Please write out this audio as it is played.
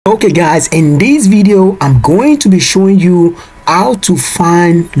Okay guys, in this video I'm going to be showing you how to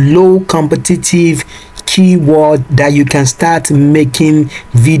find low competitive keyword that you can start making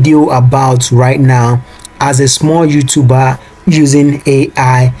video about right now as a small YouTuber using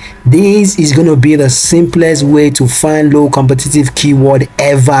AI. This is going to be the simplest way to find low competitive keyword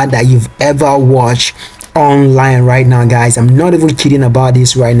ever that you've ever watched online right now, guys. I'm not even kidding about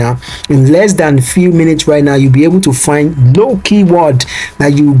this right now. In less than a few minutes right now, you'll be able to find low keyword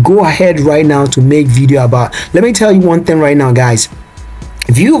that you go ahead right now to make video about. Let me tell you one thing right now, guys.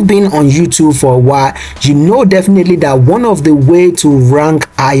 If you've been on YouTube for a while, you know definitely that one of the way to rank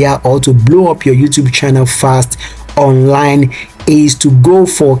higher or to blow up your YouTube channel fast online is to go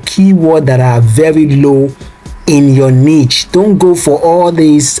for keywords that are very low in your niche. Don't go for all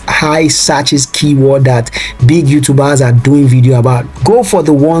these high searches keyword that big YouTubers are doing video about. Go for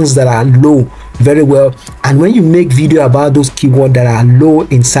the ones that are low very well, and when you make video about those keywords that are low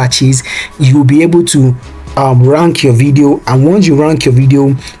in searches, you'll be able to rank your video. And once you rank your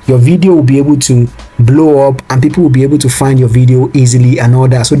video will be able to blow up and people will be able to find your video easily and all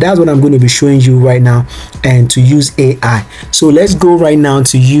that. So that's what I'm going to be showing you right now, and to use AI. So let's go right now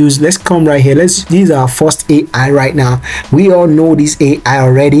to use, let's come right here. This is our first AI right now. We all know this AI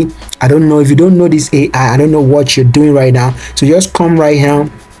already. I don't know if you don't know this AI, I don't know what you're doing right now. So just come right here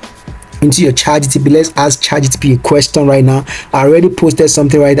into your ChatGPT. Let's ask ChatGPT a question right now. I already posted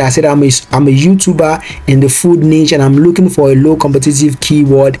something right there. I said I'm a YouTuber in the food niche and I'm looking for a low competitive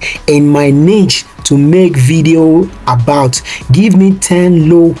keyword in my niche to make video about. Give me 10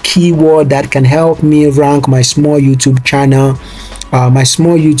 low keyword that can help me rank my small YouTube channel,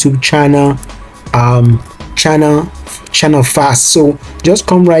 channel fast. So just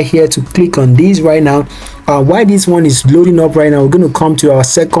come right here to click on this right now. While this one is loading up right now, we're going to come to our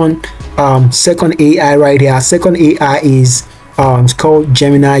second AI right here. Our second AI is it's called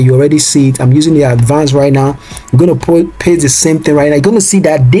Gemini. You already see it. I'm using the advanced right now. I'm going to paste the same thing right now. You're going to see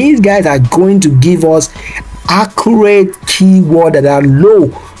that these guys are going to give us accurate keyword that are low,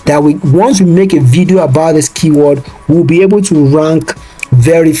 that we, once we make a video about this keyword, we'll be able to rank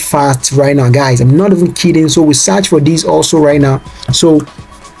very fast right now, guys. I'm not even kidding. So we search for these also right now. So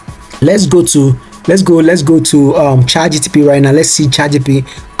let's go to ChatGPT right now. Let's see ChatGPT.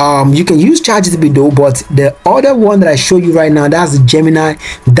 You can use ChatGPT though, but the other one that I show you right now, that's the Gemini.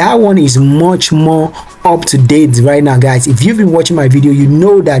 That one is much more up to date right now, guys. If you've been watching my video, you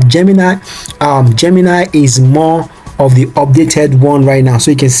know that Gemini is more of the updated one right now.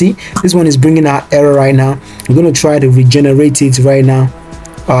 So you can see this one is bringing out error right now. We're going to try to regenerate it right now.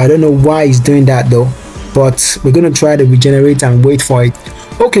 I don't know why it's doing that though, but we're going to try to regenerate and wait for it.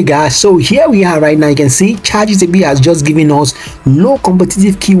 Okay guys, so here we are right now. You can see ChatGPT has just given us low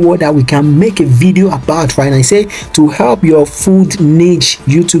competitive keyword that we can make a video about right now. I say to help your food niche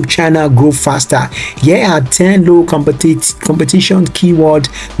YouTube channel grow faster. Here are 10 low competition keyword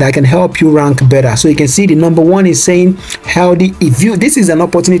that can help you rank better. So you can see the number one is saying healthy. This is an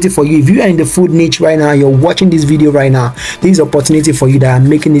opportunity for you. If you are in the food niche right now, you're watching this video right now, this is an opportunity for you that I'm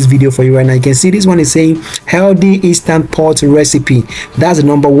making this video for you right now. You can see this one is saying healthy instant pot recipe. That's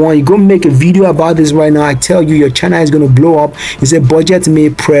the number one. You go make a video about this right now. I tell you, your channel is going to blow up. It's a budget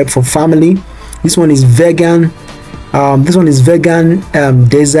meal prep for family. This one is vegan.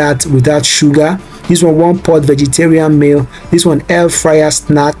 Dessert without sugar. This one pot vegetarian meal. This one air fryer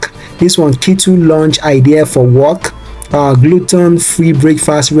snack. This one keto lunch idea for work. Gluten free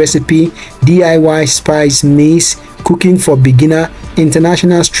breakfast recipe. DIY spice mix. Cooking for beginner.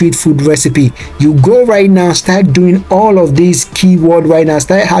 International street food recipe. You go right now, start doing all of these keyword right now.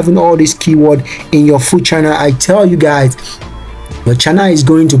 Start having all these keyword in your food channel. I tell you guys, your channel is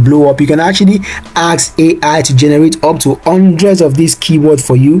going to blow up. You can actually ask AI to generate up to hundreds of these keywords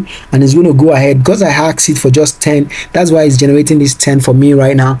for you, and it's going to go ahead. Because I asked it for just 10, that's why it's generating this 10 for me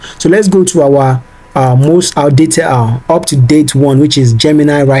right now. So let's go to our most outdated up to date one, which is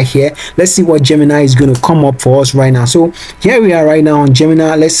Gemini right here. Let's see what Gemini is going to come up for us right now. So here we are right now on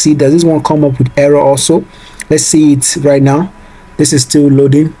Gemini. Let's see, does this one come up with error also? Let's see it right now. This is still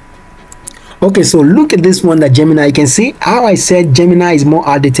loading. Okay, so look at this one, that Gemini. You can see how I said Gemini is more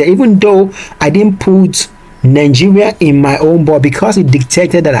outdated, even though I didn't put Nigeria in my own, but because it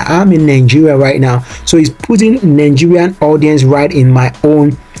dictated that I'm in Nigeria right now, so it's putting Nigerian audience right in my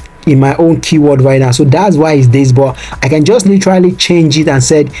own keyword right now. So that's why it's this, but I can just literally change it and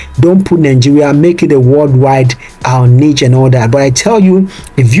said don't put Nigeria, make it a worldwide niche and all that. But I tell you,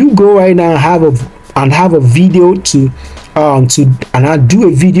 if you go right now and have a video to I do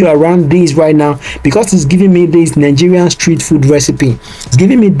a video around this right now, because it's giving me this Nigerian street food recipe. It's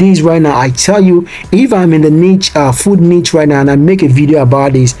giving me this right now. I tell you, if I'm in the niche, food niche right now, and I make a video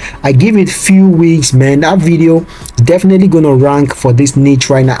about this, I give it few weeks, man, that video is definitely gonna rank for this niche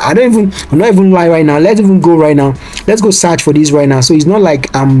right now. I'm not even lying right now. Let's even go right now. Let's go search for this right now. So it's not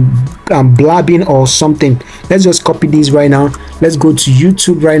like I'm blabbing or something. Let's just copy this right now. Let's go to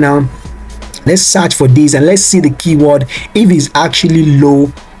YouTube right now. Let's search for this and let's see the keyword, if it's actually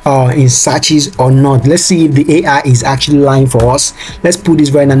low in searches or not. Let's see if the AI is actually lying for us. Let's put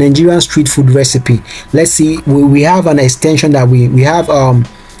this right now, Nigerian street food recipe. Let's see. We have an extension that we have a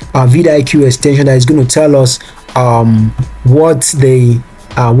vidIQ extension that is going to tell us what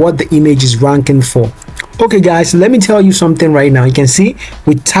the image is ranking for. Okay guys, let me tell you something right now. You can see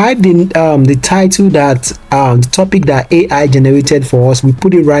we typed in the title that the topic that AI generated for us. We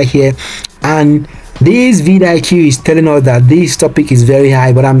put it right here, and this vidIQ is telling us that this topic is very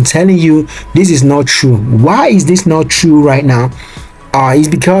high, but I'm telling you this is not true. Why is this not true right now? It's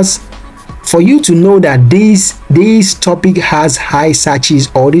because for you to know that this topic has high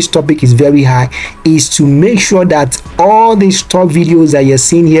searches, or this topic is very high, is to make sure that all these top videos that you're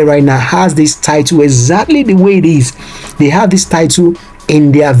seeing here right now has this title exactly the way it is. They have this title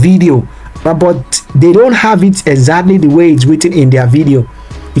in their video, but they don't have it exactly the way it's written in their video.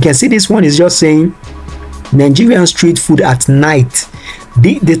 You can see this one is just saying Nigerian street food at night.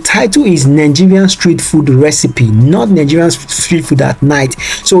 The title is Nigerian street food recipe, not Nigerian street food at night.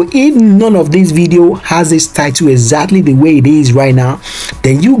 So if none of this video has this title exactly the way it is right now,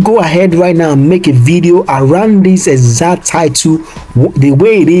 then you go ahead right now and make a video around this exact title the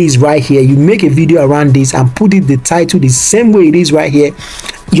way it is right here. You make a video around this and put it the title the same way it is right here.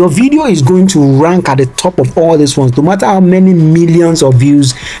 Your video is going to rank at the top of all these ones, no matter how many millions of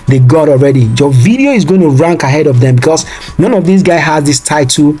views they got already. Your video is going to rank ahead of them, because none of these guys has this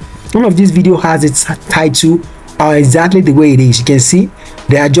title. None of this video has its title exactly the way it is. You can see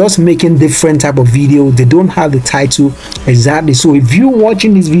they are just making different type of video. They don't have the title exactly. So if you're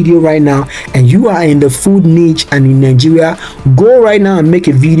watching this video right now and you are in the food niche and in Nigeria, go right now and make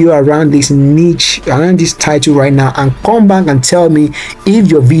a video around this niche, around this title right now, and come back and tell me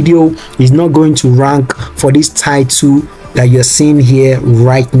if your video is not going to rank for this title that you're seeing here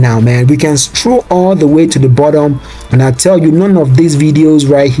right now, man. We can scroll all the way to the bottom, and I tell you, none of these videos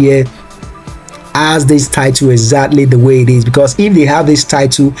right here has this title exactly the way it is, because if they have this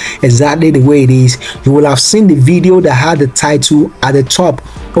title exactly the way it is, you will have seen the video that had the title at the top.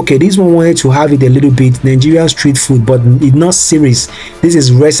 Okay, this one wanted to have it a little bit Nigerian street food, but it's not series, this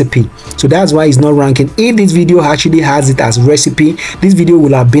is recipe, so that's why it's not ranking. If this video actually has it as recipe, this video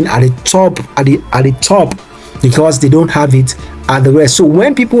will have been at the top, at the top, because they don't have it at the rest. So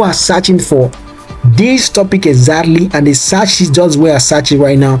when people are searching for this topic exactly, and the search is just where I search it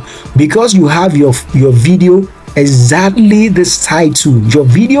right now, because you have your video exactly this title, your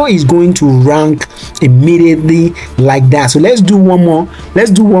video is going to rank immediately like that. So let's do one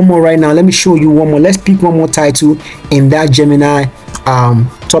more right now. Let me show you one more. Let's pick one more title in that Gemini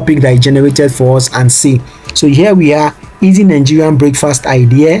topic that is generated for us and see. So here we are, easy Nigerian breakfast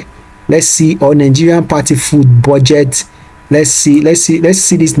idea. Let's see, or Nigerian party food budget. Let's see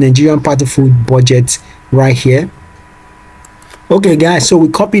this Nigerian party food budget right here. Okay guys, so we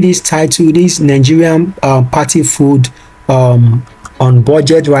copy this title, this Nigerian party food on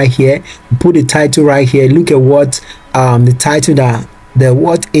budget right here. We put the title right here. Look at what the title that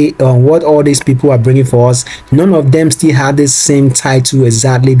what all these people are bringing for us. None of them still have the same title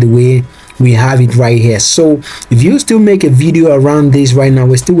exactly the way we have it right here. So if you still make a video around this right now,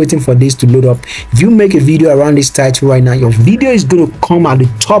 we're still waiting for this to load up. If you make a video around this title right now, your video is going to come at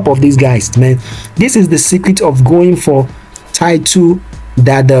the top of these guys, man. This is the secret of going for title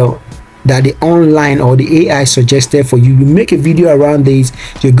that the online or the AI suggested for you. You make a video around this,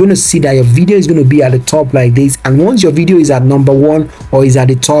 you're going to see that your video is going to be at the top like this. And once your video is at #1 or is at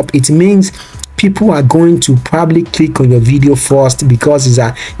the top, it means people are going to probably click on your video first, because it's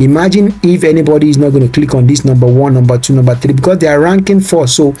a, imagine if anybody is not going to click on this #1, #2, #3, because they are ranking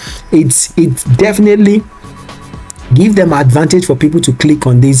first. So it's definitely give them advantage for people to click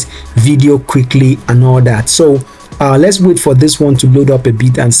on this video quickly and all that. So let's wait for this one to load up a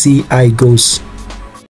bit and see how it goes.